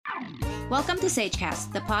Welcome to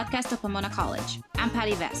SageCast, the podcast of Pomona College. I'm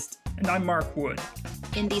Patty Vest. And I'm Mark Wood.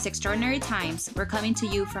 In these extraordinary times, we're coming to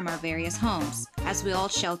you from our various homes as we all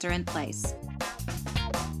shelter in place.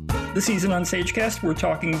 This season on SageCast, we're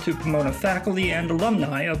talking to Pomona faculty and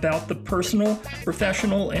alumni about the personal,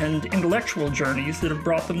 professional, and intellectual journeys that have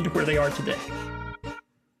brought them to where they are today.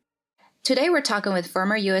 Today, we're talking with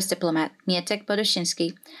former U.S. diplomat Mietek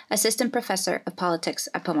Boduszynski, assistant professor of politics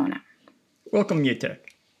at Pomona. Welcome, Mietek.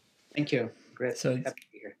 Thank you. Great. Happy to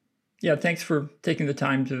be here. Yeah, thanks for taking the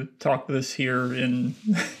time to talk with us here in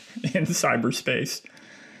cyberspace.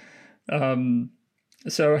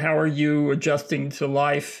 So how are you adjusting to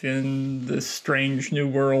life in this strange new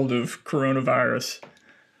world of coronavirus?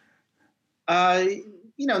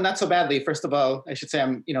 Not so badly. First of all, I should say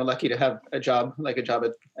I'm, lucky to have a job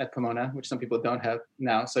at Pomona, which some people don't have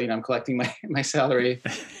now. So, I'm collecting my salary.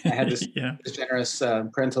 I had this, this generous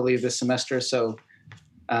parental leave this semester. So,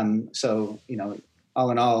 all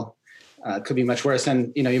in all, could be much worse.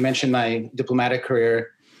 And, you mentioned my diplomatic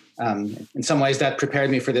career. In some ways that prepared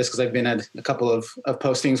me for this because I've been at a couple of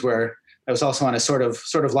postings where I was also on a sort of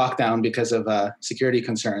lockdown because of security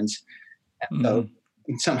concerns. And so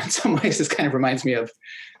in some ways this kind of reminds me of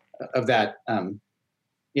that.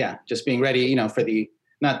 Just being ready, for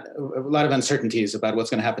not a lot of uncertainties about what's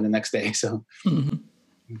going to happen the next day. So.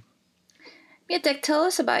 Mietek, tell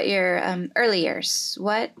us about your early years.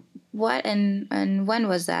 What and when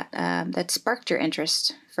was that that sparked your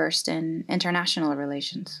interest first in international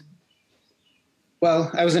relations? Well,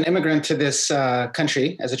 I was an immigrant to this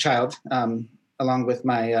country as a child, along with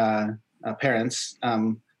my parents.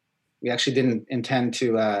 We actually didn't intend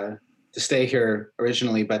to stay here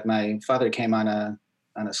originally, but my father came on a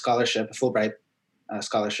scholarship, a Fulbright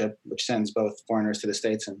scholarship, which sends both foreigners to the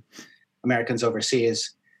States and Americans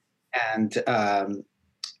overseas. And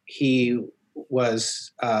he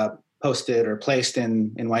was posted or placed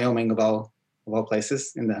in Wyoming of all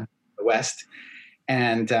places in the West.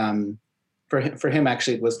 And for him,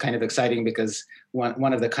 actually, it was kind of exciting because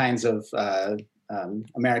one of the kinds of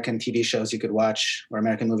American TV shows you could watch or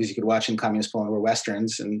American movies you could watch in communist Poland were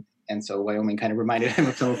Westerns. And so Wyoming kind of reminded him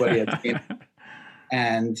of some of what he had seen.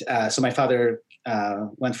 And so my father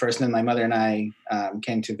went first, and then my mother and I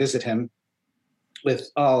came to visit him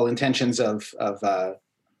with all intentions of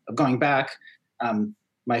going back.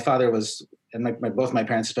 My father was, and both my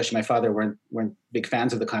parents, especially my father, weren't big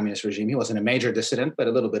fans of the communist regime. He wasn't a major dissident, but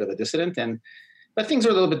a little bit of a dissident. But things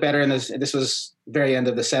were a little bit better. And this was very end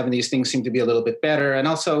of the 70s. Things seemed to be a little bit better. And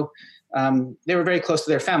also, they were very close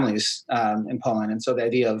to their families in Poland. And so the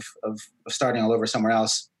idea of starting all over somewhere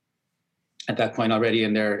else at that point already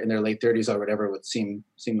in their late 30s or whatever would seem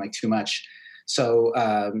like too much. So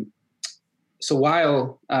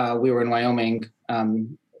while we were in Wyoming,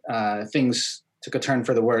 things took a turn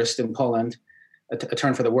for the worst in Poland, a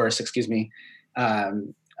turn for the worse, excuse me, a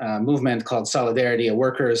movement called Solidarity, a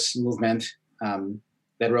workers' movement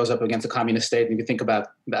that rose up against a communist state. And if you think about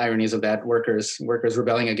the ironies of that, workers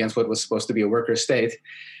rebelling against what was supposed to be a worker state,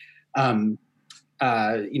 became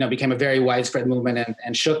a very widespread movement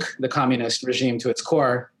and shook the communist regime to its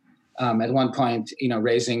core. At one point,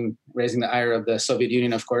 raising the ire of the Soviet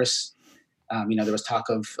Union, of course. There was talk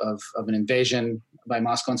of an invasion by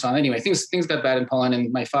Moscow and so on. Anyway, things got bad in Poland,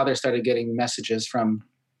 and my father started getting messages from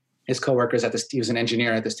his coworkers at this. He was an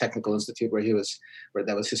engineer at this technical institute where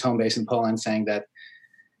that was his home base in Poland, saying that,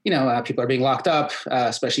 people are being locked up,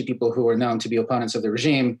 especially people who were known to be opponents of the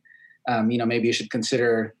regime. Maybe you should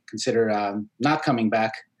consider not coming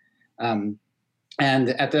back. And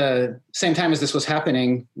at the same time as this was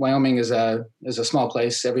happening, Wyoming is a small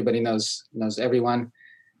place. Everybody knows everyone.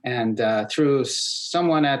 And through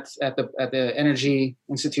someone at the Energy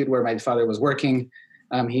Institute where my father was working,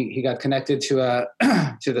 he got connected to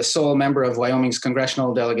the sole member of Wyoming's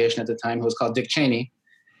congressional delegation at the time, who was called Dick Cheney,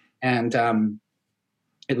 and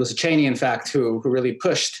it was Cheney, in fact, who really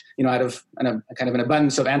pushed, out of kind of an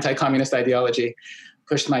abundance of anti-communist ideology,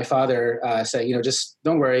 pushed my father, say, just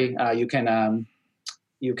don't worry, you can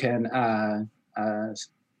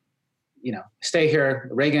stay here.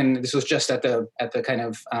 Reagan. This was just at the kind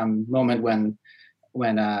of moment when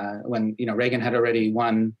Reagan had already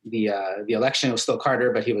won the election. It was still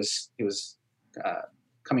Carter, but he was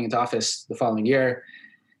coming into office the following year,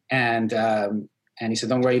 and he said,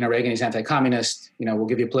 "Don't worry, Reagan is anti-communist. We'll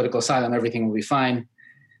give you political asylum. Everything will be fine."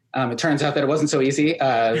 It turns out that it wasn't so easy.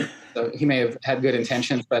 So he may have had good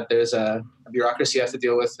intentions, but there's a bureaucracy you have to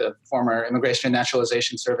deal with. The former Immigration and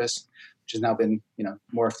Naturalization Service, which has now been,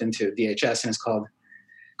 morphed into DHS and is called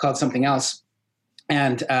something else.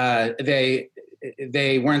 And they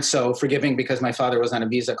they weren't so forgiving because my father was on a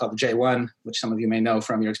visa called the J1, which some of you may know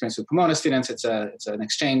from your experience with Pomona students. It's an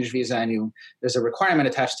exchange visa, and there's a requirement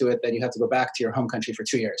attached to it that you have to go back to your home country for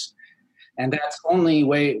 2 years. And that's only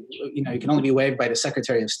you can only be waived by the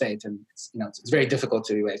Secretary of State, and it's very difficult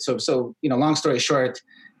to be waived. So long story short,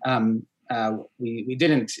 we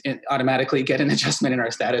didn't automatically get an adjustment in our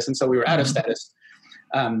status, and so we were out of status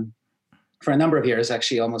for a number of years,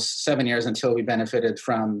 actually almost 7 years, until we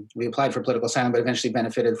applied for political asylum, but eventually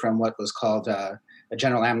benefited from what was called a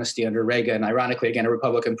general amnesty under Reagan. Ironically, again, a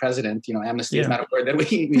Republican president. Amnesty is not a word that we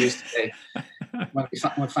use today. When we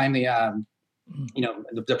finally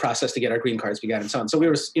the process to get our green cards began and so on. So we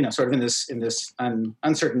were, sort of in this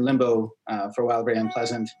uncertain limbo for a while, very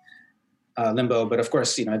unpleasant limbo. But of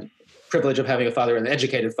course, the privilege of having a father, an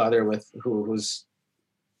educated father who was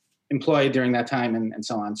employed during that time and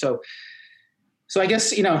so on. So I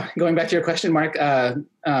guess, going back to your question, Mark,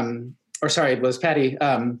 it was Patty,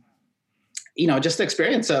 just the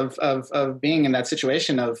experience of being in that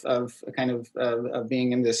situation of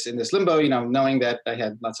being in this limbo, knowing that I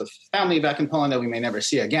had lots of family back in Poland that we may never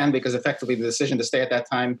see again, because effectively the decision to stay at that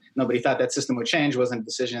time, nobody thought that system would change, wasn't a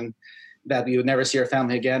decision that we would never see our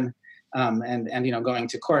family again. And going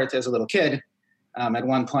to court as a little kid, at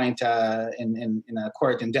one point in a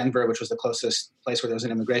court in Denver, which was the closest place where there was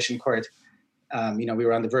an immigration court, we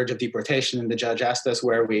were on the verge of deportation, and the judge asked us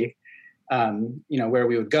where we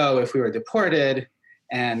would go if we were deported.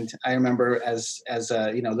 And I remember as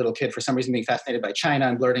a little kid, for some reason being fascinated by China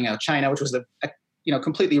and blurting out China, which was a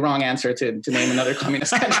completely wrong answer to name another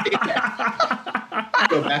communist country.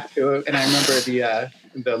 Go back to it. And I remember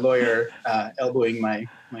the lawyer elbowing my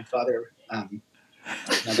father. That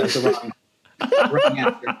was the wrong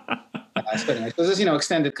answer. So anyway, so this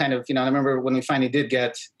extended kind of, I remember when we finally did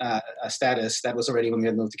get a status, that was already when we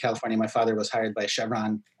had moved to California. My father was hired by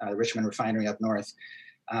Chevron, the Richmond refinery up north.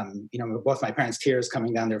 Both my parents' tears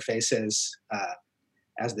coming down their faces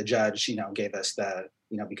as the judge, gave us the,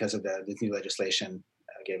 because of the new legislation,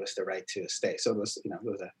 gave us the right to stay. So it was,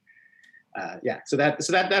 So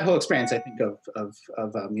that whole experience, I think of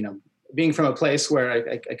being from a place where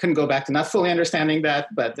I couldn't go back to not fully understanding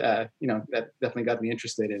that, but that definitely got me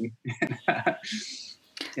interested in.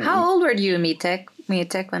 How old were you, Mitek,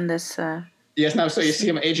 when this? Yes, now so you see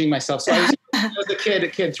I'm aging myself. So I was a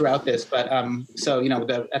kid throughout this, but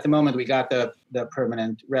at the moment we got the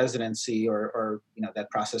permanent residency, or that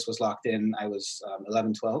process was locked in, I was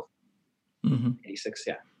 11, 12, 86,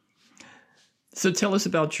 yeah. So tell us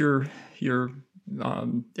about your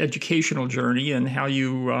educational journey and how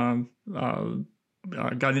you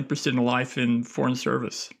got interested in life in foreign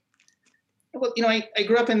service. Well, I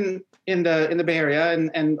grew up in the Bay Area,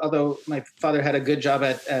 and although my father had a good job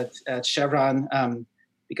at Chevron,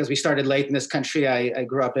 because we started late in this country, I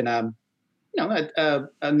grew up in a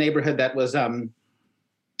neighborhood that was a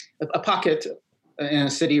pocket in a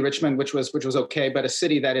city, Richmond, which was okay, but a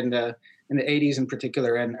city that in the 80s in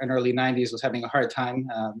particular and early 90s was having a hard time,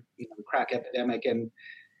 the crack epidemic and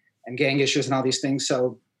gang issues and all these things.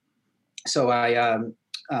 So I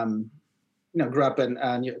grew up in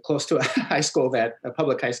close to a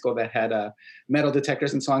public high school that had metal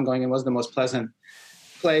detectors and so on going, and was the most pleasant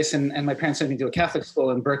place. And my parents sent me to a Catholic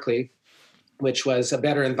school in Berkeley, which was a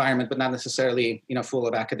better environment, but not necessarily, full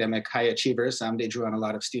of academic high achievers. They drew on a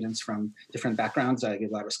lot of students from different backgrounds. I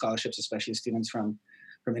gave a lot of scholarships, especially students from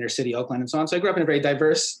inner city Oakland and so on. So I grew up in a very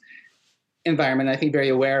diverse environment, I think very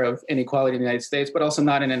aware of inequality in the United States, but also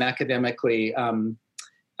not in an academically, not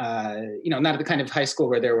the kind of high school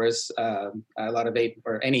where there was a lot of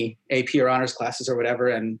any AP or honors classes or whatever,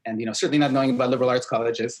 and certainly not knowing about liberal arts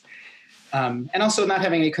colleges. And also not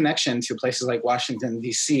having a connection to places like Washington,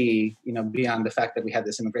 D.C., beyond the fact that we had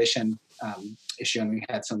this immigration issue, and we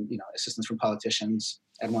had some, assistance from politicians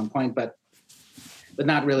at one point, but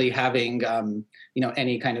not really having,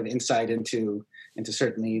 any kind of insight into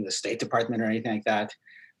certainly the State Department or anything like that.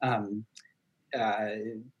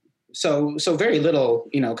 So very little,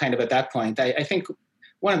 kind of at that point. I think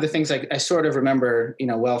one of the things I sort of remember,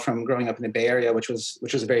 well from growing up in the Bay Area, which was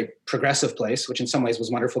a very progressive place, which in some ways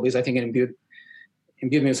was wonderful because I think it imbued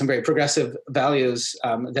me with some very progressive values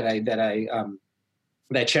that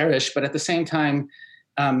I cherish. But at the same time,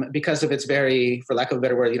 because of its very, for lack of a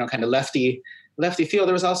better word, kind of lefty feel,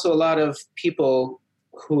 there was also a lot of people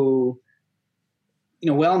who,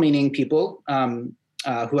 well-meaning people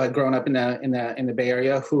who had grown up in the Bay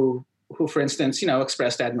Area who, for instance,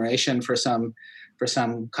 expressed admiration for some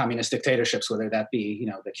communist dictatorships, whether that be,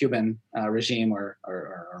 the Cuban regime or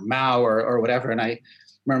Mao or whatever. And I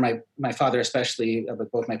remember my father, especially, but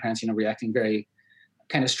both my parents, reacting very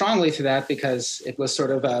kind of strongly to that, because it was sort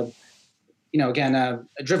of again,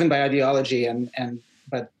 driven by ideology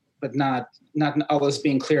but not always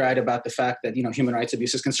being clear-eyed about the fact that, human rights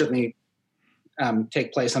abuses can certainly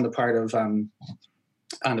take place on the part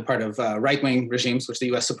of right-wing regimes, which the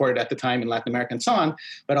U.S. supported at the time in Latin America and so on,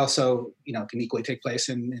 but also, can equally take place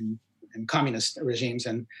in communist regimes.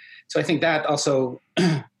 And so I think that also,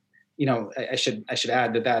 I should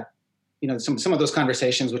add that, some of those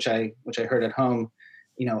conversations which I heard at home,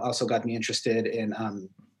 also got me interested in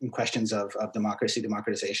questions of democracy,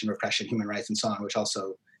 democratization, repression, human rights, and so on, which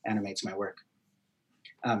also animates my work.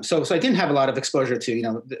 So I didn't have a lot of exposure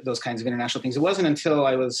to, those kinds of international things. It wasn't until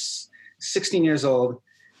I was 16 years old.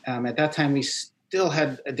 At that time, we still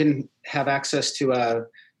didn't have access to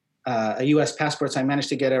a U.S. passport, so I managed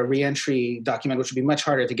to get a reentry document, which would be much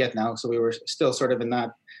harder to get now. So we were still sort of in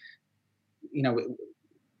that,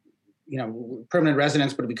 permanent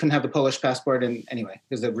residence, but we couldn't have the Polish passport. And anyway,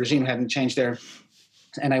 because the regime hadn't changed there.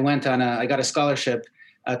 And I went I got a scholarship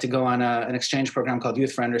to go on an exchange program called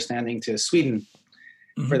Youth for Understanding to Sweden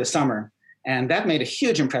for the summer. And that made a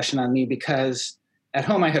huge impression on me because at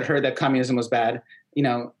home I had heard that communism was bad,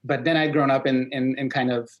 but then I'd grown up in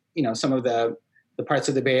kind of, some of the parts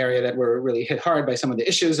of the Bay Area that were really hit hard by some of the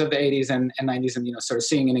issues of the 80s and 90s and, sort of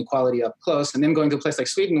seeing inequality up close. And then going to a place like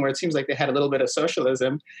Sweden where it seems like they had a little bit of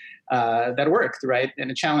socialism that worked, right?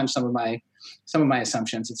 And it challenged some of my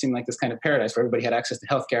assumptions. It seemed like this kind of paradise where everybody had access to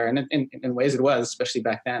healthcare. And in ways it was, especially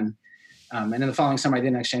back then. And in the following summer, I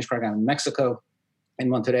did an exchange program in Mexico, in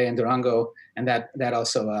Monterrey and Durango. And that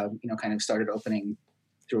also, kind of started opening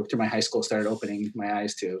through my high school, started opening my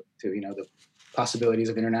eyes to the possibilities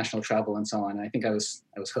of international travel and so on. And I think I was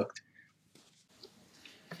hooked.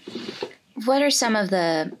 What are some of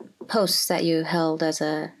the posts that you held as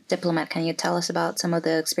a diplomat? Can you tell us about some of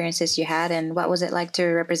the experiences you had, and what was it like to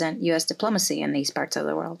represent U.S. diplomacy in these parts of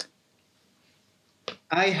the world?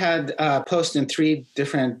 I had posts in 3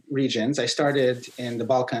 different regions. I started in the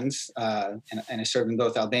Balkans, and I served in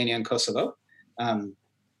both Albania and Kosovo.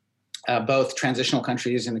 Both transitional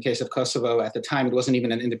countries. In the case of Kosovo, at the time, it wasn't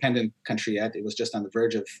even an independent country yet. It was just on the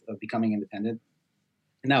verge of becoming independent.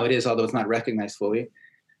 And now it is, although it's not recognized fully.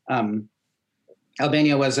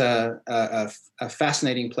 Albania was a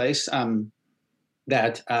fascinating place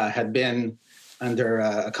that had been under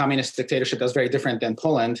a communist dictatorship that was very different than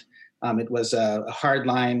Poland. It was a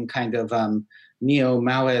hardline kind of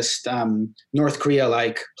neo-Maoist, North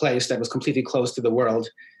Korea-like place that was completely closed to the world.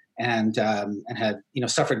 And had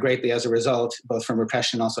suffered greatly as a result, both from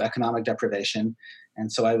repression and also economic deprivation.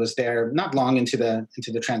 And so I was there not long into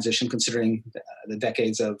the transition, considering the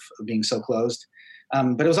decades of being so closed.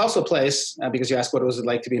 But it was also a place, because you asked what it was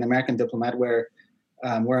like to be an American diplomat, where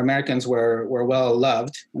Americans were well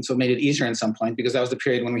loved, and so it made it easier at some point, because that was the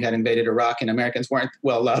period when we had invaded Iraq and Americans weren't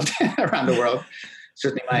well loved around the world.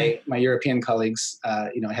 Certainly, my European colleagues,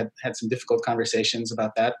 had some difficult conversations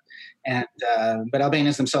about that, but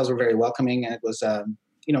Albanians themselves were very welcoming, and it was,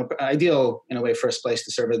 ideal in a way first place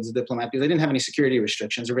to serve as a diplomat because I didn't have any security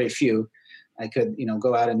restrictions, or very few. I could,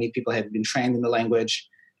 go out and meet people who had been trained in the language,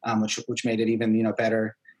 which made it even,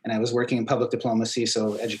 better. And I was working in public diplomacy,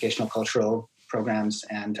 so educational, cultural programs,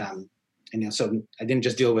 and so I didn't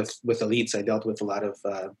just deal with elites. I dealt with a lot of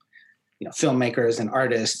filmmakers and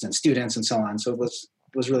artists and students and so on. So it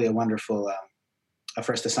was really a wonderful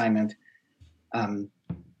first assignment. And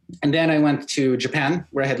then I went to Japan,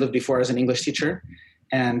 where I had lived before as an English teacher.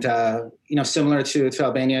 And, similar to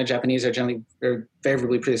Albania, Japanese are generally very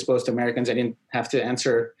favorably predisposed to Americans. I didn't have to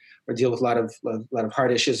answer or deal with a lot of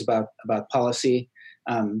hard issues about policy,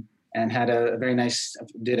 and had a very nice,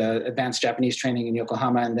 did a advanced Japanese training in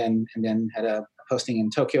Yokohama, and then had a posting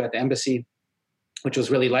in Tokyo at the embassy, which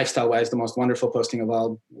was really lifestyle-wise the most wonderful posting of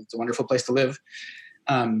all. It's a wonderful place to live.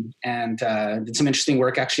 And did some interesting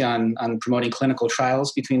work actually on promoting clinical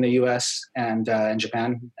trials between the U.S. and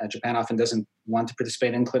Japan. Japan often doesn't want to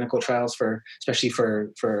participate in clinical trials especially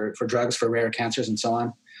for drugs for rare cancers and so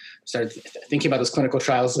on. Started thinking about those clinical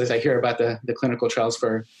trials as I hear about the clinical trials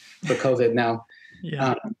for COVID now.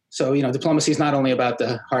 Yeah. So diplomacy is not only about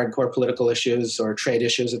the hardcore political issues or trade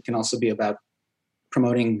issues. It can also be about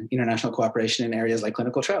promoting international cooperation in areas like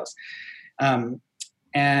clinical trials. And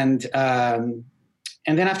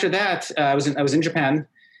then after that, I was in Japan,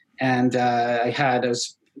 and I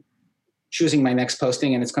was choosing my next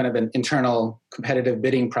posting, and it's kind of an internal competitive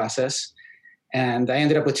bidding process. And I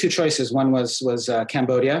ended up with 2 choices. One was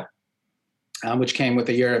Cambodia, which came with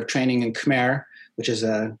a year of training in Khmer, which is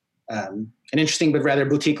an interesting but rather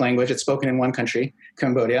boutique language. It's spoken in one country,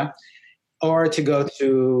 Cambodia, or to go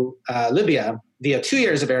to Libya via 2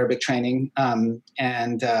 years of Arabic training,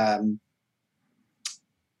 and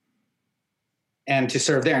and to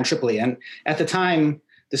serve there in Tripoli. And at the time,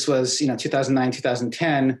 this was 2009,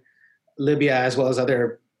 2010. Libya, as well as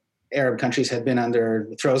other Arab countries, had been under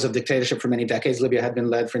the throes of dictatorship for many decades. Libya had been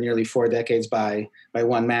led for nearly 4 decades by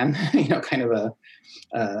one man, kind of a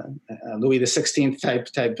Louis XVI type,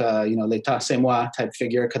 l'état c'est moi type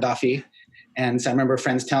figure, Gaddafi. And so I remember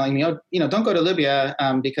friends telling me, don't go to Libya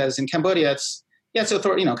because in Cambodia it's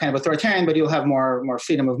kind of authoritarian, but you'll have more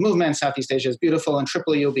freedom of movement. Southeast Asia is beautiful. In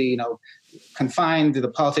Tripoli, you'll be confined. The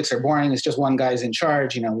politics are boring. It's just one guy's in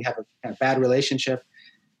charge. We have a kind of bad relationship.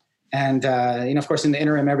 And, of course, in the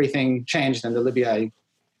interim, everything changed. And the Libya I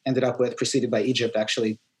ended up with, preceded by Egypt,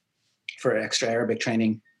 actually, for extra Arabic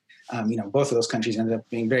training. Both of those countries ended up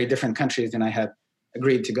being very different countries than I had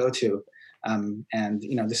agreed to go to.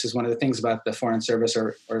 This is one of the things about the Foreign Service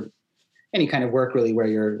or any kind of work, really, where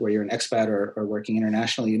you're an expat or working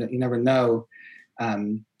internationally. You never know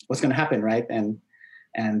what's going to happen, right? And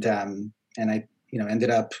I ended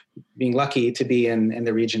up being lucky to be in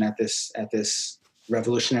the region at this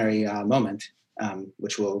revolutionary moment,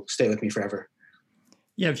 which will stay with me forever.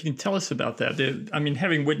 Yeah, if you can tell us about that.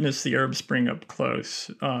 Having witnessed the Arab Spring up close,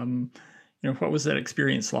 what was that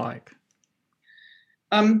experience like?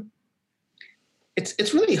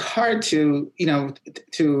 It's really hard to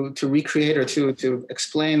recreate or to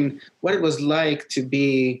explain what it was like to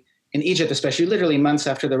be in Egypt, especially literally months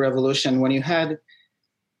after the revolution, when you had,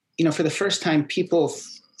 for the first time, people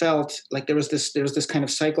felt like there was this kind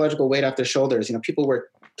of psychological weight off their shoulders. People were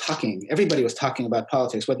talking. Everybody was talking about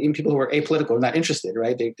politics. But even people who were apolitical, not interested,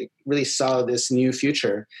 right? They really saw this new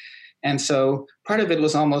future. And so part of it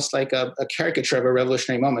was almost like a caricature of a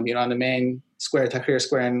revolutionary moment. On the main square, Tahrir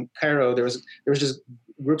Square in Cairo, there was just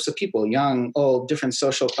groups of people, young, old, different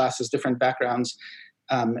social classes, different backgrounds,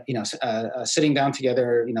 sitting down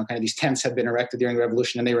together. Kind of these tents had been erected during the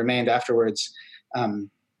revolution, and they remained afterwards.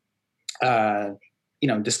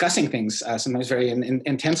 Discussing things sometimes very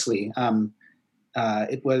intensely.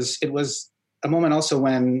 It was a moment also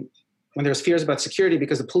when there was fears about security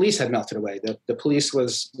because the police had melted away. The police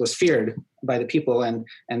was feared by the people,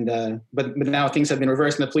 but now things have been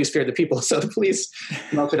reversed and the police feared the people. So the police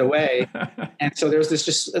melted away, and so there was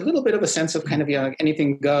just a little bit of a sense of kind of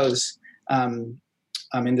anything goes in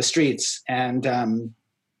the streets. And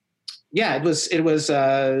it was.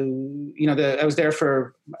 I was there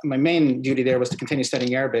for my main duty. There was to continue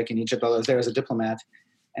studying Arabic in Egypt, although I was there as a diplomat.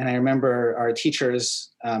 And I remember our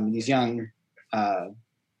teachers, these young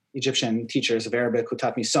Egyptian teachers of Arabic who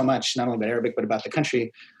taught me so much, not only about Arabic, but about the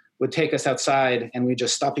country, would take us outside and we'd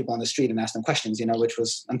just stop people on the street and ask them questions, which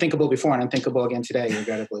was unthinkable before and unthinkable again today,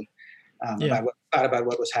 regrettably, about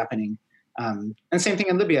what was happening. And same thing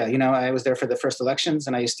in Libya. I was there for the first elections,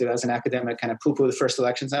 and I used to, as an academic, kind of poo-poo the first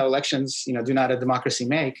elections. Now, elections, do not a democracy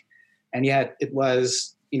make. And yet it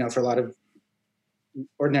was, for a lot of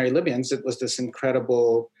ordinary Libyans, it was this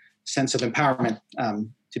incredible sense of empowerment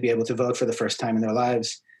to be able to vote for the first time in their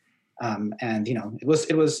lives.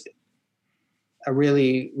 It was a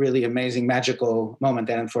really, really amazing, magical moment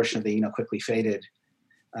that unfortunately, quickly faded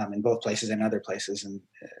in both places and other places, and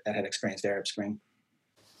that had experienced the Arab Spring.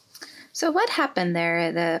 So what happened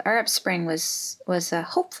there? The Arab Spring was a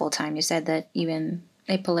hopeful time. You said that even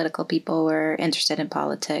apolitical people were interested in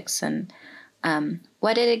politics. And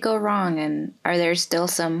what did it go wrong? And are there still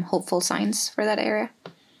some hopeful signs for that area?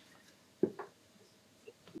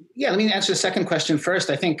 Yeah, let me answer the second question first.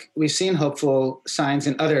 I think we've seen hopeful signs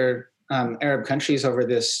in other Arab countries over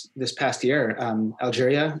this past year.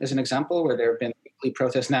 Algeria is an example where there have been weekly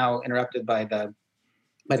protests, now interrupted by the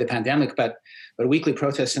pandemic, but weekly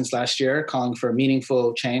protests since last year calling for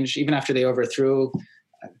meaningful change. Even after they overthrew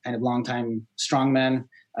kind of longtime strongmen,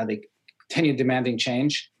 they continued demanding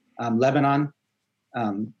change. Lebanon,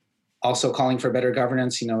 also calling for better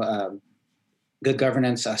governance, good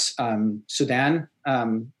governance. Sudan,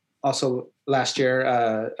 also last year,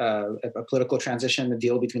 a political transition, a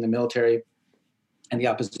deal between the military and the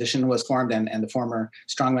opposition was formed, and the former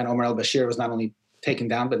strongman Omar al-Bashir was not only taken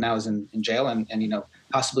down, but now is in jail and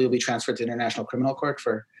possibly will be transferred to the International Criminal Court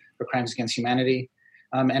for crimes against humanity.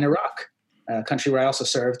 And Iraq, a country where I also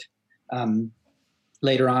served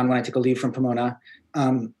later on when I took a leave from Pomona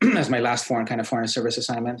as my last foreign service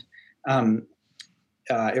assignment.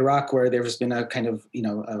 Iraq, where there's been a kind of,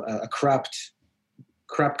 a corrupt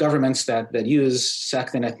governments that use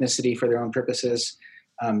sect and ethnicity for their own purposes.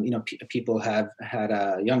 People have had,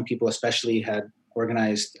 young people especially, had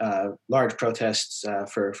organized large protests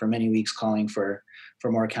for many weeks calling for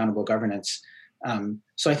more accountable governance.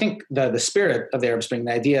 So I think the spirit of the Arab Spring,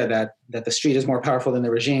 the idea that the street is more powerful than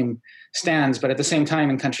the regime, stands. But at the same time,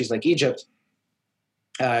 in countries like Egypt,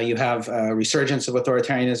 you have a resurgence of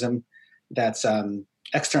authoritarianism. that's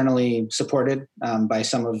externally supported by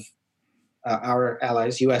some of our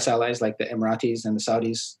allies, U.S. allies like the Emiratis and the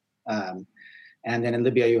Saudis. And then in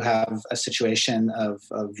Libya, you have a situation of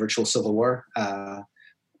virtual civil war,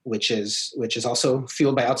 which is also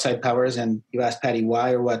fueled by outside powers. And you asked Patty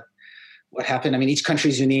why or what happened. I mean, each country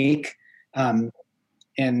is unique.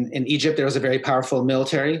 In Egypt, there was a very powerful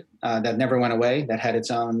military that never went away, that had its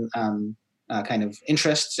own kind of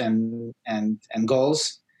interests and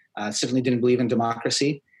goals. Certainly didn't believe in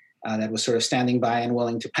democracy. That was sort of standing by and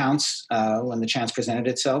willing to pounce when the chance presented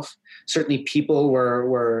itself. Certainly, people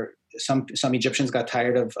were some Egyptians got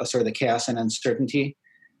tired of sort of the chaos and uncertainty.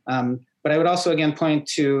 But I would also again point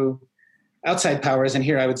to outside powers, and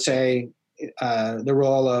here I would say the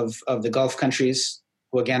role of the Gulf countries,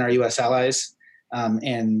 who again are U.S. allies,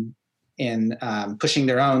 in pushing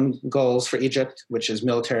their own goals for Egypt, which is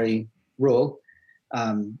military rule,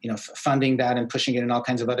 funding that and pushing it in all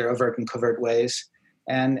kinds of other overt and covert ways,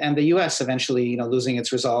 and the U.S. eventually, losing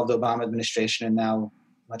its resolve, the Obama administration, and now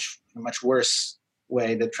much worse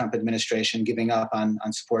way, the Trump administration giving up on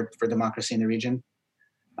support for democracy in the region.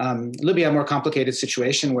 Libya, a more complicated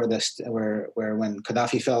situation where when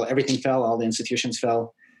Gaddafi fell, everything fell, all the institutions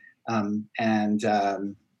fell, there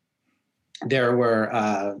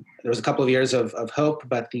was a couple of years of hope,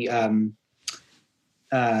 but there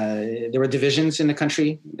were divisions in the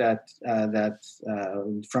country that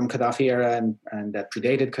from Gaddafi era and that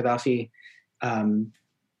predated Gaddafi,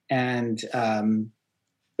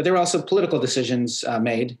 but there were also political decisions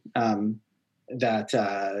made that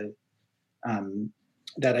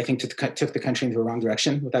I think took the country into the wrong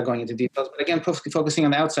direction, without going into details. But again, focusing on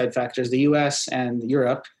the outside factors, the U.S. and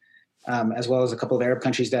Europe, as well as a couple of Arab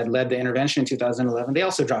countries that led the intervention in 2011, they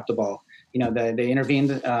also dropped the ball. They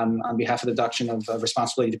intervened on behalf of the doctrine of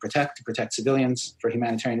responsibility to protect civilians for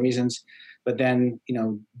humanitarian reasons, but then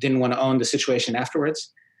didn't want to own the situation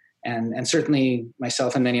afterwards. And certainly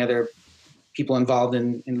myself and many other people involved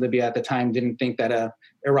in Libya at the time didn't think that a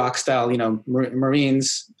Iraq-style,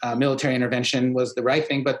 Marines military intervention was the right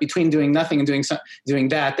thing. But between doing nothing and doing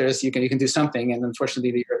that, you can do something. And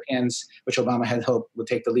unfortunately, the Europeans, which Obama had hoped would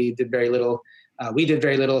take the lead, did very little. We did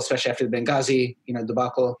very little, especially after the Benghazi,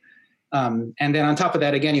 debacle. And then on top of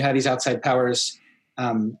that, again, you have these outside powers,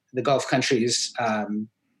 the Gulf countries,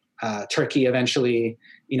 Turkey eventually,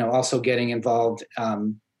 also getting involved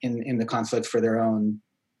in the conflict for their own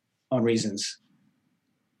reasons.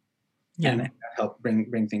 Yeah. And that helped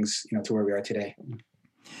bring things, to where we are today.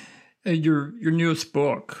 Your newest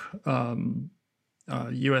book,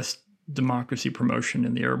 U.S. Democracy Promotion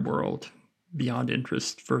in the Arab World, Beyond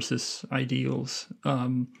Interest versus Ideals.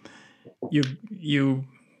 You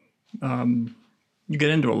get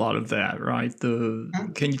into a lot of that, right?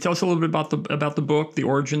 Can you tell us a little bit about the book, the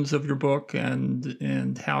origins of your book,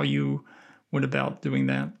 and how you went about doing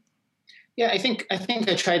that? Yeah, I think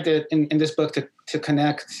I tried to in this book to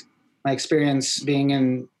connect my experience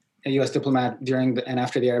being a U.S. diplomat during and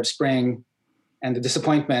after the Arab Spring, and the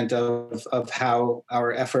disappointment of how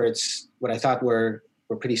our efforts, what I thought were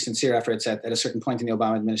pretty sincere efforts at a certain point in the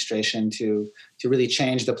Obama administration to really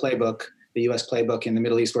change the playbook, the U.S. playbook in the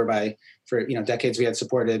Middle East, whereby for decades we had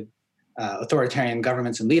supported authoritarian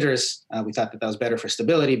governments and leaders. We thought that was better for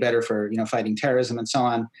stability, better for fighting terrorism and so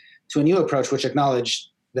on, to a new approach which acknowledged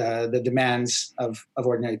the demands of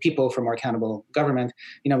ordinary people for more accountable government.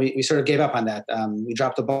 We sort of gave up on that. We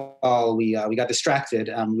dropped the ball. We got distracted.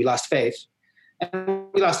 We lost faith. And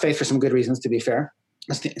we lost faith for some good reasons, to be fair.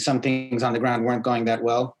 Some things on the ground weren't going that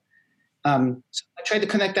well. So I tried to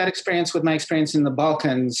connect that experience with my experience in the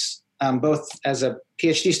Balkans, both as a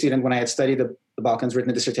PhD student when I had studied the Balkans, written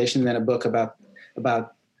a dissertation, and then a book about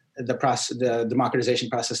the democratization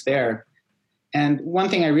process there. And one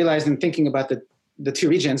thing I realized in thinking about the two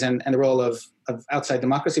regions and the role of outside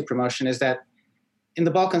democracy promotion is that in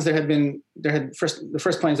the Balkans the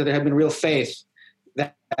first point is that there had been real faith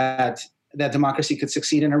that democracy could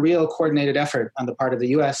succeed in a real coordinated effort on the part of the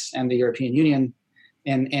U.S. and the European Union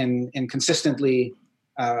in consistently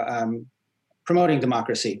promoting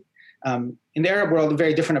democracy. In the Arab world, a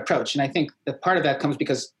very different approach, and I think that part of that comes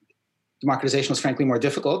because democratization was frankly more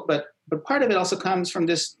difficult, but part of it also comes from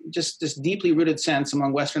this deeply rooted sense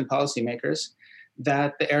among Western policymakers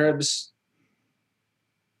that the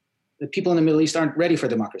people in the Middle East aren't ready for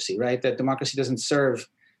democracy, right? That democracy doesn't serve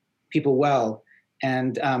people well,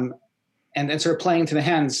 and sort of playing to the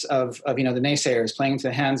hands of the naysayers, playing to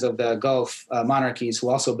the hands of the Gulf monarchies who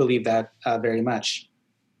also believe that very much.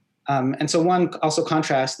 And so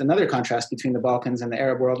another contrast between the Balkans and the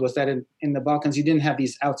Arab world was that in the Balkans you didn't have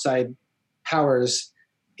these outside powers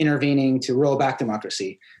intervening to roll back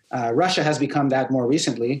democracy. Russia has become that more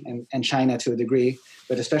recently, and China to a degree,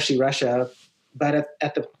 but especially Russia. But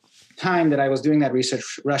at the time that I was doing that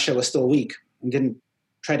research, Russia was still weak and didn't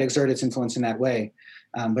try to exert its influence in that way.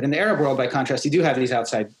 But in the Arab world, by contrast, you do have these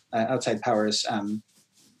outside powers.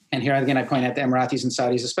 And here again, I point at the Emiratis and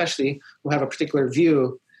Saudis especially, who have a particular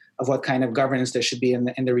view of what kind of governance there should be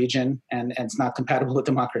in the region, and it's not compatible with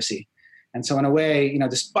democracy. And so in a way,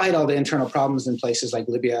 despite all the internal problems in places like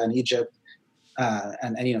Libya and Egypt,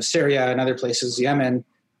 and Syria and other places, Yemen,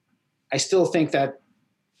 I still think that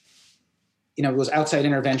it was outside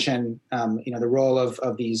intervention. The role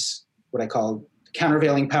of these what I call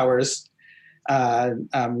countervailing powers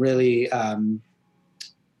really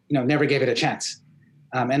never gave it a chance.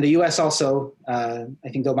 And the U.S. also, I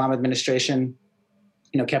think the Obama administration,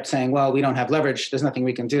 kept saying, well, we don't have leverage. There's nothing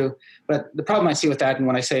we can do. But the problem I see with that, and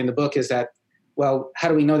what I say in the book, is that, well, how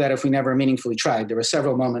do we know that if we never meaningfully tried? There were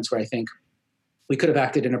several moments where I think we could have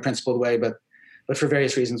acted in a principled way, but for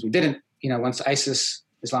various reasons we didn't. Once ISIS,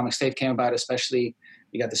 Islamic State, came about, especially,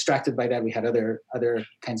 we got distracted by that. We had other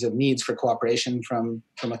kinds of needs for cooperation from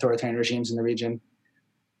authoritarian regimes in the region.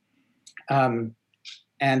 And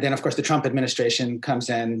then, of course, the Trump administration comes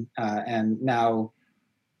in and now,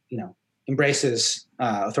 embraces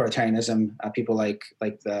authoritarianism. People like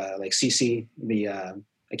Sisi.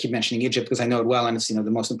 I keep mentioning Egypt because I know it well, and it's the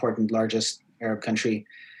most important, largest Arab country.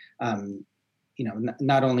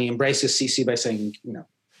 Not only embraces Sisi by saying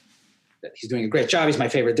that he's doing a great job, he's my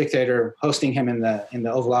favorite dictator, hosting him in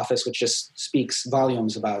the Oval Office, which just speaks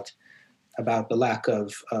volumes about the lack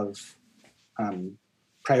of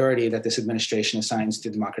priority that this administration assigns to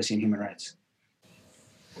democracy and human rights.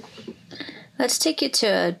 Let's take you to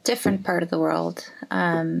a different part of the world.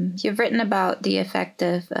 You've written about the effect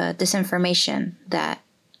of disinformation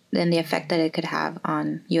and the effect that it could have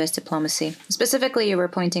on U.S. diplomacy. Specifically, you were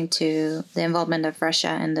pointing to the involvement of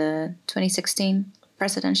Russia in the 2016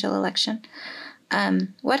 presidential election.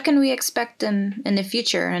 What can we expect in the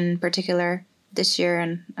future, in particular this year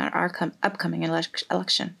and our upcoming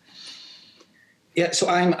election? Yeah, so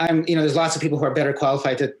I'm there's lots of people who are better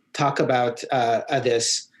qualified to talk about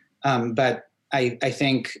this, but I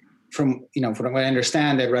think from what I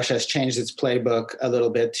understand, that Russia has changed its playbook a little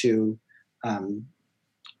bit to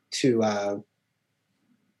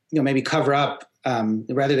maybe cover up,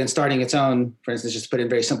 rather than starting its own, for instance, just to put it in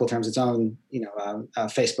very simple terms, its own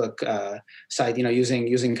Facebook site,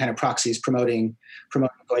 using kind of proxies promoting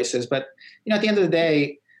voices. But at the end of the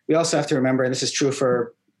day, we also have to remember, and this is true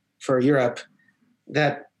for Europe,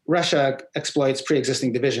 that Russia exploits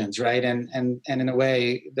pre-existing divisions, right? And in a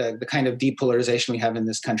way, the kind of depolarization we have in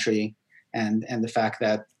this country, and the fact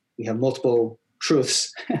that we have multiple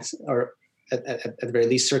truths, or at the very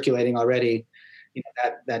least circulating already,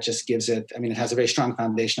 that just gives it. I mean, it has a very strong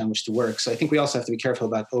foundation on which to work. So I think we also have to be careful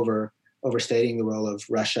about overstating the role of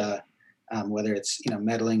Russia, whether it's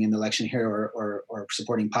meddling in the election here or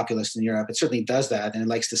supporting populists in Europe. It certainly does that, and it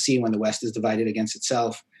likes to see when the West is divided against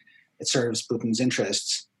itself. It serves Putin's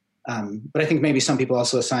interests. But I think maybe some people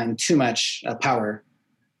also assign too much power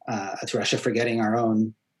to Russia, forgetting our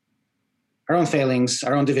own failings,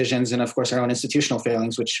 our own divisions, and of course our own institutional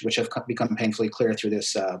failings, which have become painfully clear through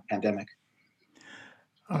this pandemic.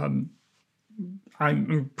 I'm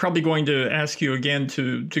probably going to ask you again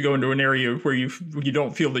to go into an area where you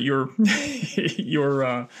don't feel that you're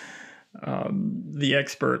the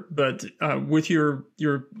expert, but with your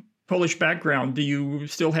Polish background, do you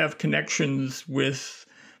still have connections with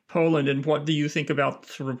Poland, and what do you think about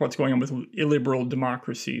sort of what's going on with illiberal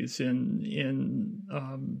democracies in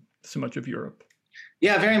so much of Europe?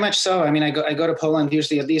 Yeah, very much so. I mean, I go to Poland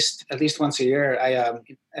usually at least once a year. I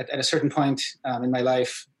at a certain point in my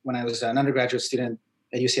life, when I was an undergraduate student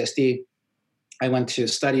at UCSD, I went to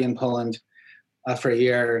study in Poland for a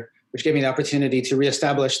year, which gave me the opportunity to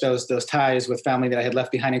reestablish those ties with family that I had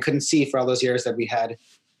left behind and couldn't see for all those years that we had.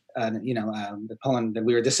 The Poland, that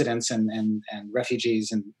we were dissidents and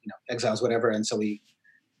refugees and exiles, whatever. And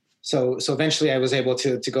so eventually I was able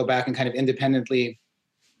to go back and kind of independently,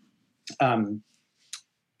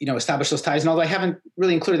 establish those ties. And although I haven't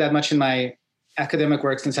really included that much in my academic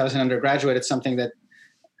work since I was an undergraduate, it's something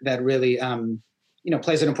that really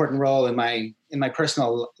plays an important role in my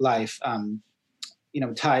personal life.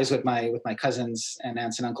 Ties with my cousins and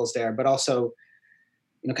aunts and uncles there, but also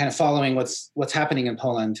kind of following what's happening in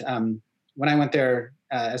Poland. When I went there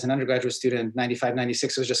as an undergraduate student, 95,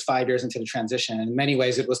 96, it was just 5 years into the transition. And in many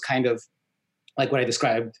ways, it was kind of like what I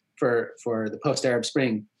described for the post-Arab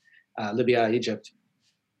Spring, Libya, Egypt,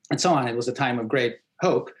 and so on. It was a time of great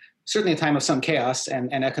hope, certainly a time of some chaos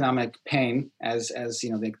and economic pain as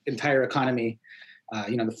the entire economy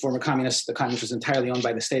The former the communist was entirely owned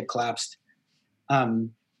by the state, collapsed.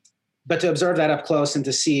 But to observe that up close and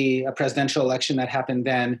to see a presidential election that happened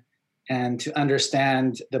then, and to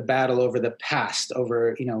understand the battle over the past,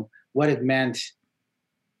 over, what it meant,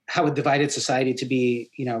 how it divided society to be,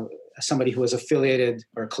 somebody who was affiliated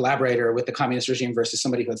or collaborator with the communist regime versus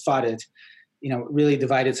somebody who had fought it, really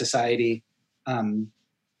divided society. And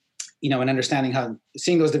understanding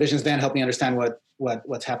seeing those divisions then helped me understand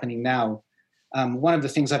what's happening now. One of the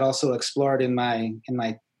things I've also explored in my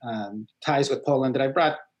ties with Poland that I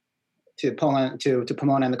brought to Poland, to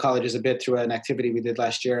Pomona and the colleges a bit through an activity we did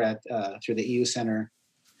last year through the EU Center,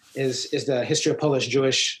 is the history of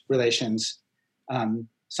Polish-Jewish relations.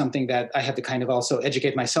 Something that I had to kind of also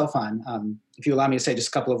educate myself on. If you allow me to say just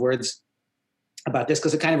a couple of words about this,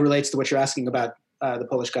 because it kind of relates to what you're asking about the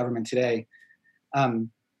Polish government today.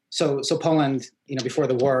 So Poland, before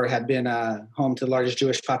the war, had been home to the largest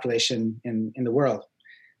Jewish population in the world.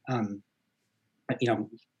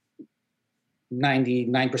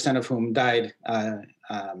 99% of whom died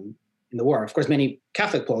in the war. Of course, many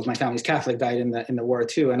Catholic Poles, my family's Catholic, died in the war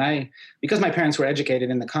too. And because my parents were educated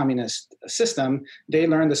in the communist system, they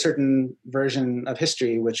learned a certain version of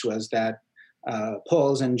history, which was that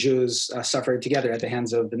Poles and Jews suffered together at the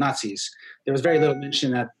hands of the Nazis. There was very little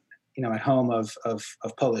mention at home of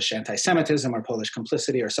Polish anti-Semitism or Polish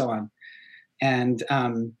complicity or so on. And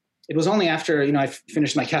it was only after, I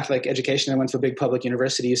finished my Catholic education and went to a big public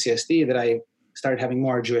university, UCSD, that I started having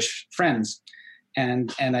more Jewish friends.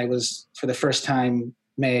 And I was, for the first time,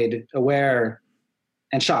 made aware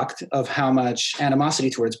and shocked of how much animosity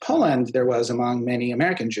towards Poland there was among many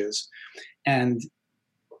American Jews. And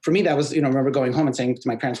for me, that was, I remember going home and saying to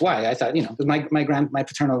my parents, why? I thought, my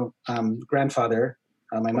paternal grandfather,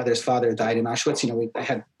 my mother's father, died in Auschwitz. I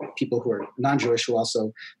had people who were non-Jewish who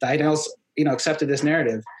also died. And I also, accepted this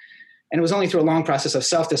narrative. And it was only through a long process of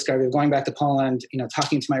self-discovery, of going back to Poland,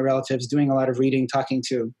 talking to my relatives, doing a lot of reading, talking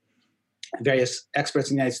to various experts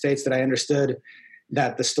in the United States, that I understood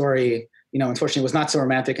that the story, unfortunately was not so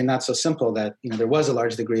romantic and not so simple, that, there was a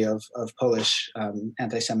large degree of Polish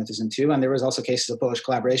anti-Semitism too. And there was also cases of Polish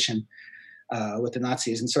collaboration with the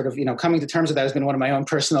Nazis. And sort of, coming to terms with that has been one of my own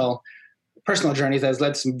personal journeys that has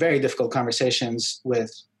led to some very difficult conversations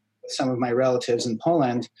with some of my relatives in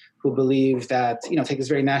Poland who believe that, take this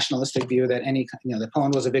very nationalistic view that that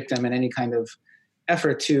Poland was a victim, and any kind of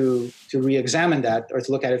effort to re-examine that or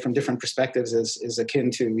to look at it from different perspectives is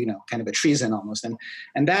akin to, kind of a treason almost.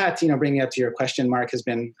 And that, bringing up to your question, Mark, has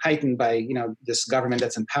been heightened by, this government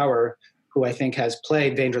that's in power, who I think has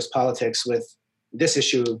played dangerous politics with this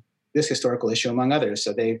issue, this historical issue, among others.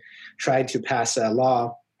 So they tried to pass a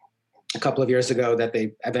law a couple of years ago that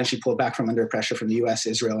they eventually pulled back from under pressure from the US,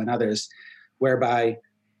 Israel, and others, whereby,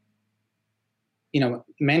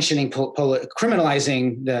 mentioning,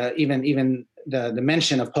 criminalizing even the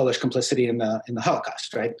mention of Polish complicity in the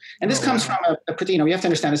Holocaust, right? And this comes from a pretty, you have to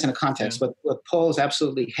understand this in a context. What Poles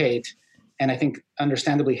absolutely hate, and I think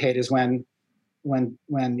understandably hate, is when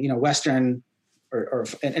Western or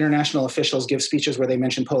international officials give speeches where they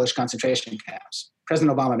mention Polish concentration camps.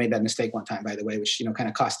 President Obama made that mistake one time, by the way, which kind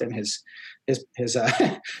of cost him his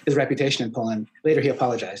reputation in Poland. Later, he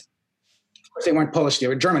apologized. Of course, they weren't Polish; they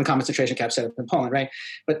were German concentration camps set up in Poland, right?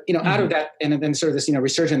 But out of that, and then sort of this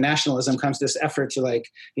resurgent nationalism comes this effort to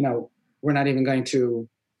we're not even going to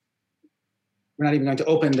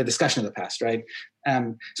open the discussion of the past, right?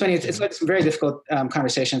 So anyway, it's like some very difficult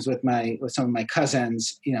conversations with some of my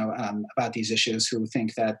cousins, about these issues, who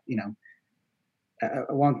think that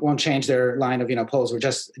won't change their line of Poles were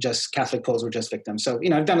just Catholic Poles were just victims. So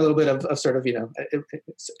I've done a little bit of sort of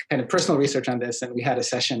kind of personal research on this, and we had a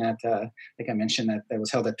session at like I mentioned that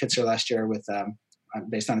was held at Pitzer last year with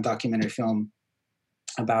based on a documentary film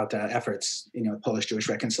about efforts, Polish-Jewish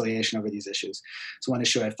reconciliation over these issues. It's one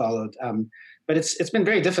issue I followed. But it's been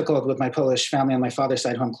very difficult with my Polish family on my father's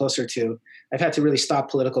side, who I'm closer to. I've had to really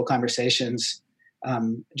stop political conversations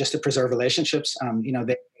just to preserve relationships.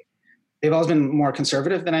 They've always been more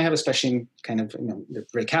conservative than I have, especially in kind of, they're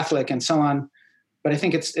very Catholic and so on. But I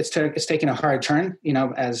think it's taken a hard turn,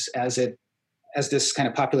 as this kind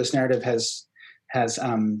of populist narrative has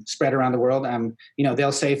spread around the world.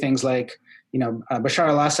 They'll say things like, Bashar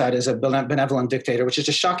al-Assad is a benevolent dictator, which is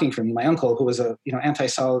just shocking for me. My uncle, who was a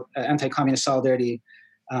anti-communist solidarity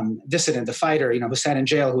dissident, a fighter, who sat in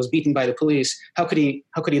jail, who was beaten by the police. How could he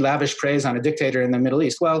lavish praise on a dictator in the Middle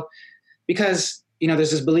East? Well, because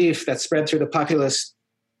there's this belief that spread through the populist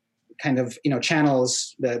kind of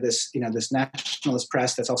channels this nationalist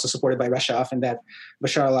press that's also supported by Russia, often that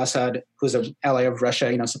Bashar al-Assad, who's an ally of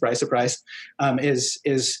Russia, surprise, surprise, is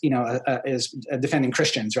defending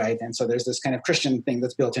Christians, right? And so there's this kind of Christian thing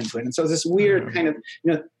that's built into it, and so this weird kind of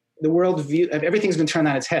the world view of everything's been turned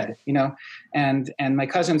on its head, and my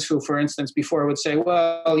cousins who, for instance, before would say,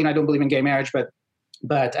 well, I don't believe in gay marriage, but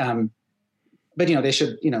they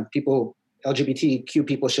should, people, LGBTQ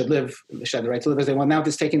people should have the right to live as they want. Now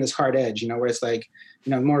it's taking this hard edge, where it's like,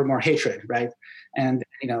 more and more hatred, right? And,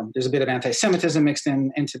 there's a bit of anti-Semitism mixed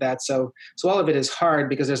into that. So all of it is hard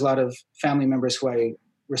because there's a lot of family members who I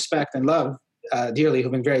respect and love dearly,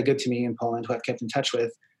 who've been very good to me in Poland, who I've kept in touch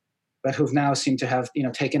with, but who've now seemed to have,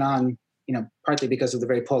 taken on, partly because of the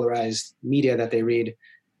very polarized media that they read,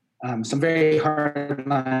 some very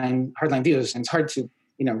hardline views. And it's hard to,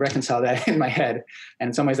 reconcile that in my head. And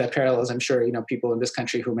in some ways that parallels, I'm sure, people in this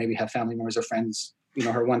country who maybe have family members or friends, who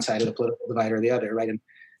are one side of the political divide or the other, right? And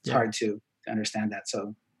it's hard to understand that.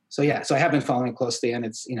 So I have been following it closely, and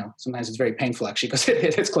it's, sometimes it's very painful actually, because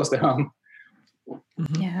it's close to home.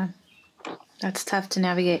 Mm-hmm. Yeah, that's tough to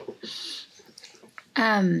navigate.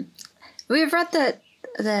 We've read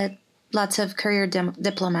that lots of career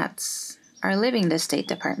diplomats are leaving the State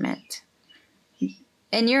Department.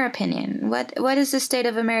 In your opinion, what is the state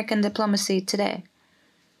of American diplomacy today?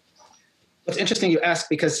 It's interesting you ask,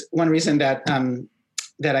 because one reason that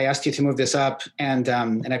that I asked you to move this up, and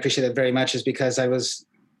I appreciate it very much, is because I was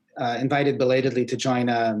invited belatedly to join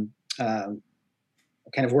a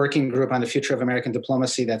kind of working group on the future of American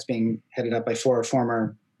diplomacy that's being headed up by 4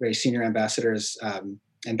 former very senior ambassadors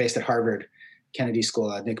and based at Harvard Kennedy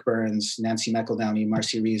School, Nick Burns, Nancy McEldowney,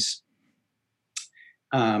 Marcy Rees.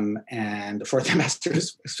 And the 4th ambassador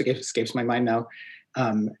escapes my mind now.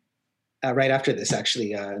 Right after this,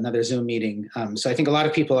 actually, another Zoom meeting. So I think a lot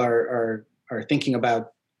of people are thinking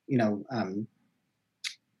about, the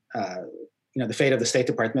fate of the State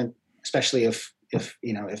Department, especially if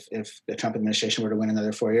the Trump administration were to win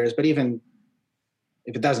another 4 years. But even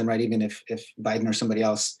if it doesn't, right? Even if Biden or somebody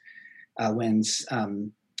else wins,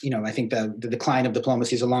 I think the decline of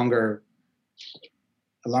diplomacy is a longer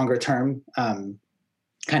term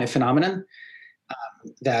kind of phenomenon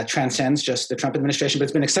that transcends just the Trump administration, but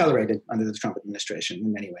it's been accelerated under the Trump administration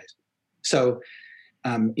in many ways. So,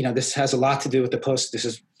 this has a lot to do with this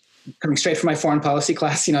is coming straight from my foreign policy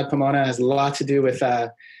class, at Pomona, has a lot to do with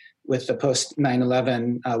the post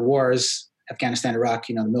 9/11 wars, Afghanistan, Iraq,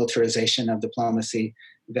 the militarization of diplomacy,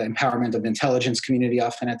 the empowerment of the intelligence community,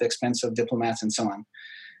 often at the expense of diplomats and so on.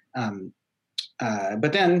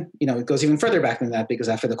 But then, it goes even further back than that, because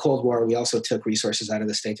after the Cold War, we also took resources out of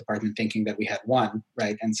the State Department thinking that we had won,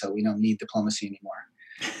 right? And so we don't need diplomacy anymore.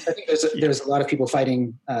 So I think there's a lot of people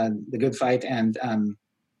fighting the good fight, and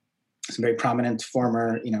some very prominent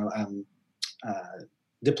former,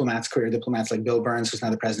 career diplomats like Bill Burns, who's now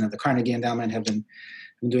the president of the Carnegie Endowment, have been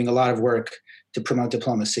doing a lot of work to promote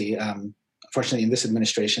diplomacy. Fortunately, in this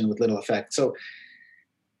administration, with little effect. So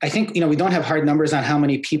I think, we don't have hard numbers on how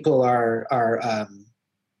many people are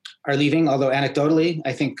leaving, although anecdotally,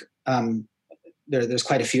 I think there's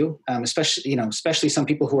quite a few, especially some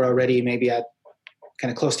people who are already maybe at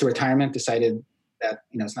kind of close to retirement, decided that,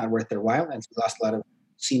 it's not worth their while, and lost a lot of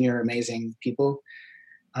senior, amazing people.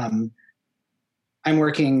 I'm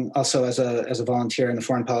working also as a volunteer in the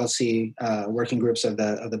foreign policy working groups of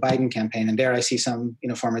the Biden campaign, and there I see some,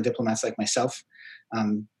 former diplomats like myself,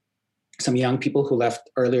 some young people who left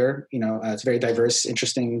earlier. It's a very diverse,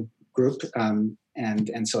 interesting group,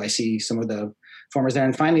 and so I see some of the formers there.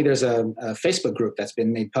 And finally, there's a Facebook group that's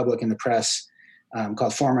been made public in the press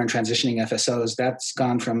called Former and Transitioning FSOs. That's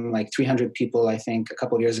gone from like 300 people, I think, a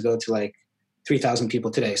couple of years ago to like 3,000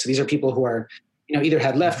 people today. So these are people who are, either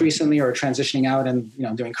had left recently or transitioning out and,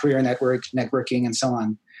 doing career networking and so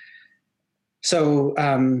on. So,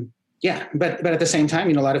 but at the same time,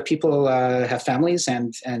 a lot of people have families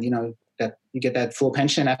and that you get that full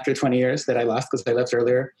pension after 20 years that I lost because I left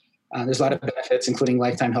earlier. There's a lot of benefits, including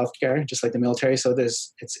lifetime health care, just like the military. So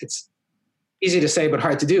it's easy to say, but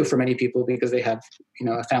hard to do for many people because they have,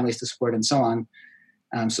 families to support and so on.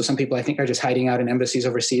 So some people I think are just hiding out in embassies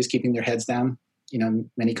overseas, keeping their heads down.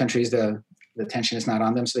 Many countries, the attention is not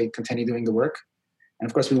on them, so they continue doing the work. And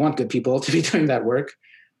of course, we want good people to be doing that work.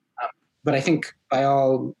 But I think by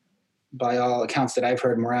all accounts that I've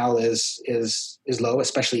heard, morale is low,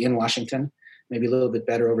 especially in Washington. Maybe a little bit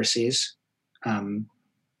better overseas.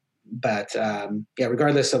 But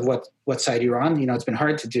regardless of what side you're on, it's been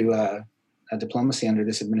hard to do a diplomacy under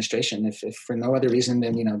this administration. If for no other reason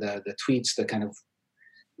than the tweets, the kind of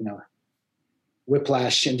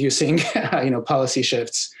whiplash-inducing policy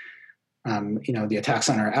shifts the attacks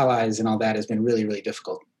on our allies and all that has been really, really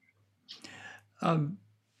difficult.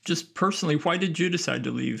 Just personally, why did you decide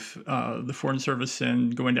to leave the Foreign Service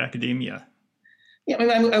and go into academia? Yeah,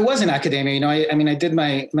 I was in academia. I did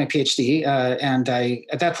my PhD, and I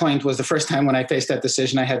at that point was the first time when I faced that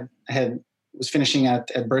decision. I was finishing at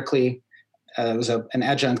Berkeley. I was an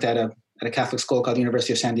adjunct at a Catholic school called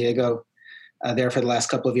University of San Diego. There for the last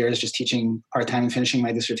couple of years, just teaching part-time and finishing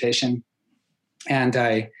my dissertation. And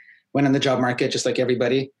I went on the job market just like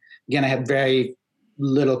everybody. Again, I had very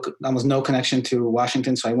little, almost no connection to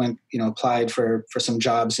Washington. So I went, applied for some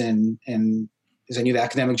jobs because I knew the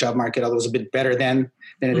academic job market, although it was a bit better then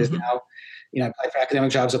than it is now. I applied for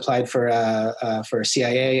academic jobs, applied for a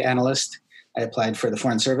CIA analyst. I applied for the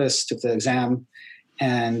Foreign Service, took the exam.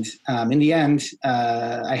 And in the end,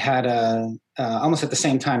 I had almost at the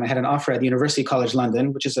same time, I had an offer at University College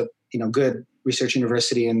London, which is a good research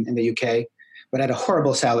university in the UK, but at a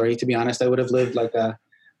horrible salary. To be honest, I would have lived like a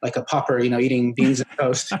pauper, eating beans and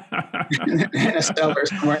toast in a cell or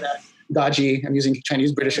somewhere in a dodgy. I'm using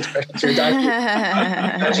Chinese British expressions here.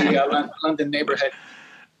 Dodgy London neighborhood,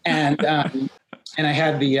 and I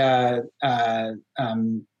had the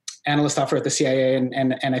analyst offer at the CIA,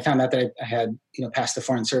 and I found out that I had passed the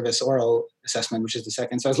Foreign Service oral assessment, which is the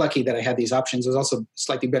second. So I was lucky that I had these options. It was also a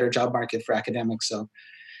slightly better job market for academics. So,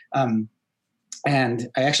 and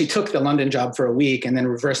I actually took the London job for a week and then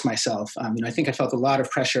reversed myself. I think I felt a lot of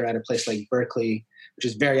pressure at a place like Berkeley, which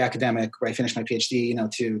is very academic, where I finished my PhD.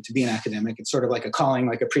 To be an academic, it's sort of like a calling,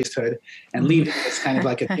 like a priesthood, and leaving is kind of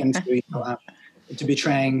like akin to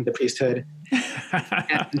betraying the priesthood.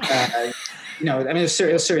 And, it was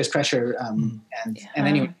serious pressure.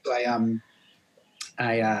 Anyway, so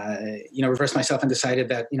I reversed myself and decided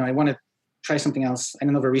that, I want to try something else. I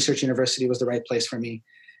didn't know if a research university was the right place for me.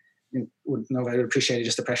 I would know if I would appreciate it,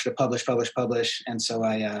 just the pressure to publish. And so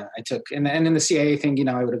I took, and in the CIA thing,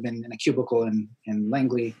 I would have been in a cubicle in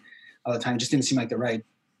Langley all the time. It just didn't seem like the right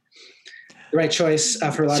choice for a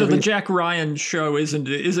lot of reasons. So the Jack Ryan show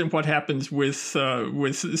isn't what happens with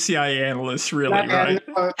CIA analysts, really, right?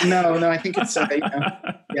 No. I think it's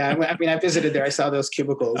I visited there. I saw those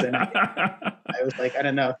cubicles, and I was like, I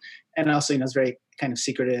don't know. And also, it's very kind of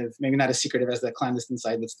secretive. Maybe not as secretive as the clandestine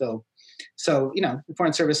side, but still. So, the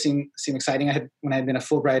Foreign Service seemed exciting. When I had been a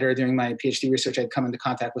Fulbrighter during my PhD research, I'd come into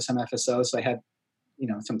contact with some FSOs, so I had,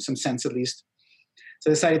 some sense at least.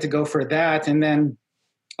 So I decided to go for that, and then.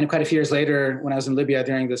 And quite a few years later, when I was in Libya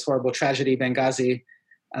during this horrible tragedy, Benghazi,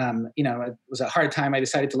 it was a hard time. I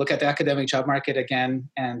decided to look at the academic job market again,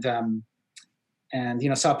 and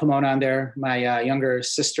saw Pomona on there. My younger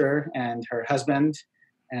sister and her husband,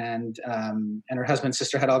 and her husband's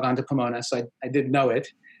sister had all gone to Pomona, so I did know it.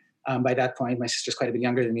 By that point, my sister's quite a bit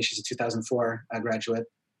younger than me. She's a 2004 graduate,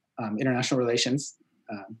 international relations.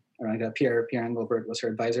 Pierre Engelbert was her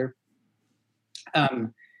advisor.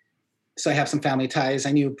 So I have some family ties.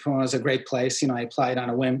 I knew Pomona was a great place. I applied on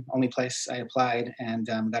a whim, only place I applied, and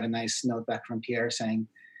got a nice note back from Pierre saying,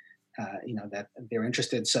 that they were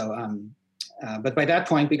interested. So, but by that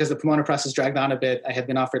point, because the Pomona process dragged on a bit, I had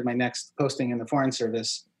been offered my next posting in the Foreign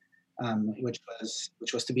Service, which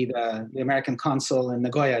was to be the American consul in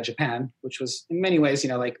Nagoya, Japan, which was in many ways,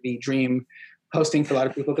 like the dream posting for a lot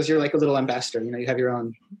of people, because you're like a little ambassador. You have your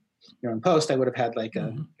own post. I would have had like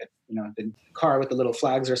the car with the little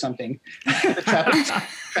flags or something, the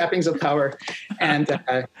trappings of power, and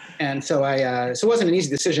so so it wasn't an easy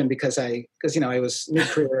decision because I was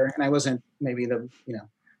mid-career and I wasn't maybe the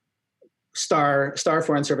star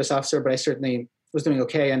Foreign Service officer, but I certainly was doing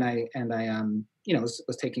okay, and I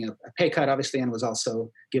was taking a pay cut obviously, and was also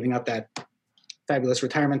giving up that fabulous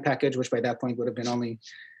retirement package, which by that point would have been only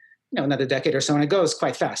another decade or so, and it goes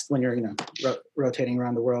quite fast when you're rotating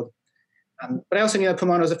around the world. But I also knew that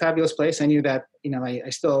Pomona was a fabulous place. I knew that, I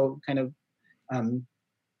still kind of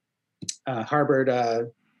harbored,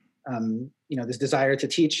 this desire to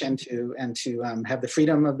teach and to have the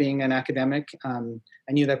freedom of being an academic. I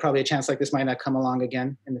knew that probably a chance like this might not come along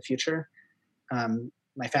again in the future.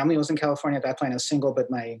 My family was in California at that point. I was single, but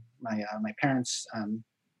my parents,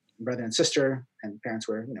 brother and sister and parents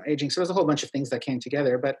were, aging. So there was a whole bunch of things that came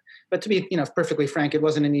together. But to be, perfectly frank, it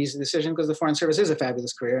wasn't an easy decision because the Foreign Service is a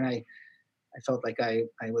fabulous career, and I felt like I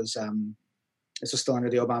was, this was still under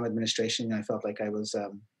the Obama administration. I felt like I was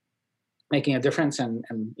making a difference, and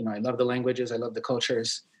I love the languages, I love the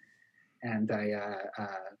cultures, and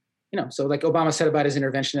so like Obama said about his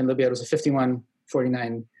intervention in Libya, it was a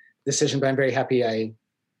 51-49 decision, but I'm very happy I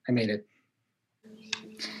made it.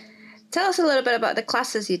 Tell us a little bit about the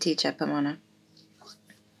classes you teach at Pomona.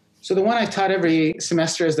 So the one I taught every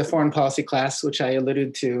semester is the foreign policy class, which I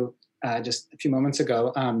alluded to just a few moments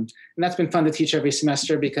ago. And that's been fun to teach every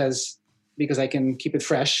semester because I can keep it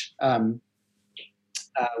fresh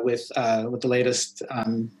with the latest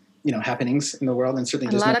happenings in the world, and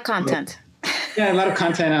certainly a lot of content. Yeah, a lot of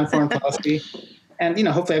content on foreign policy, and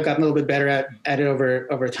hopefully I've gotten a little bit better at it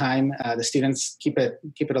over time. The students keep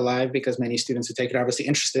it alive because many students who take it are obviously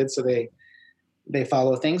interested, so they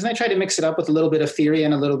follow things, and I try to mix it up with a little bit of theory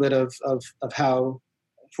and a little bit of how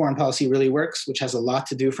foreign policy really works, which has a lot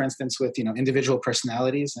to do, for instance, with individual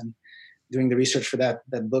personalities. And doing the research for that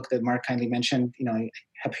book that Mark kindly mentioned, I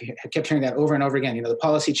kept hearing that over and over again. The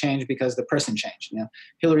policy changed because the person changed.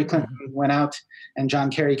 Hillary Clinton went out and John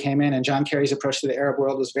Kerry came in, and John Kerry's approach to the Arab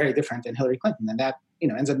world was very different than Hillary Clinton, and that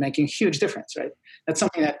ends up making a huge difference, right? That's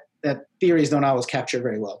something that theories don't always capture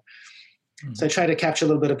very well. Mm-hmm. So I try to capture a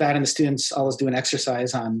little bit of that, and the students always do an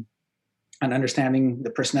exercise on understanding the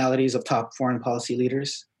personalities of top foreign policy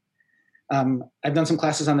leaders. I've done some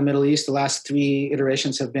classes on the Middle East. The last 3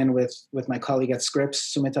 iterations have been with my colleague at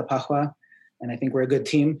Scripps, Sumita Pahwa, and I think we're a good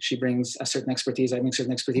team. She brings a certain expertise. I bring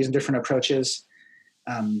certain expertise and different approaches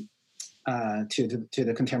to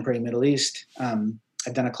the contemporary Middle East.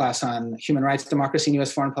 I've done a class on human rights, democracy, and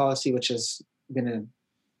U.S. foreign policy, which has been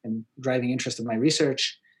a driving interest of my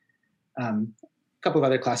research. A couple of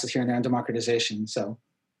other classes here and there on democratization. So,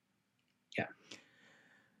 yeah.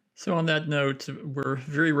 So on that note, we're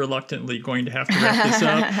very reluctantly going to have to wrap this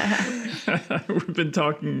up. We've been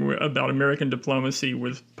talking about American diplomacy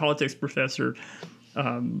with politics professor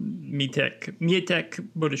Mietek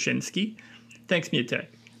Bodoszynski. Thanks, Mietek.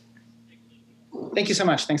 Thank you so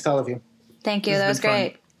much. Thanks to all of you. Thank you. That was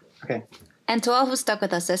great. Okay. And to all who stuck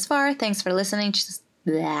with us this far, thanks for listening.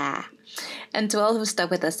 And to all who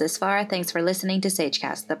stuck with us this far, thanks for listening to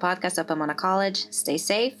SageCast, the podcast of Pomona College. Stay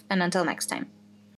safe, and until next time.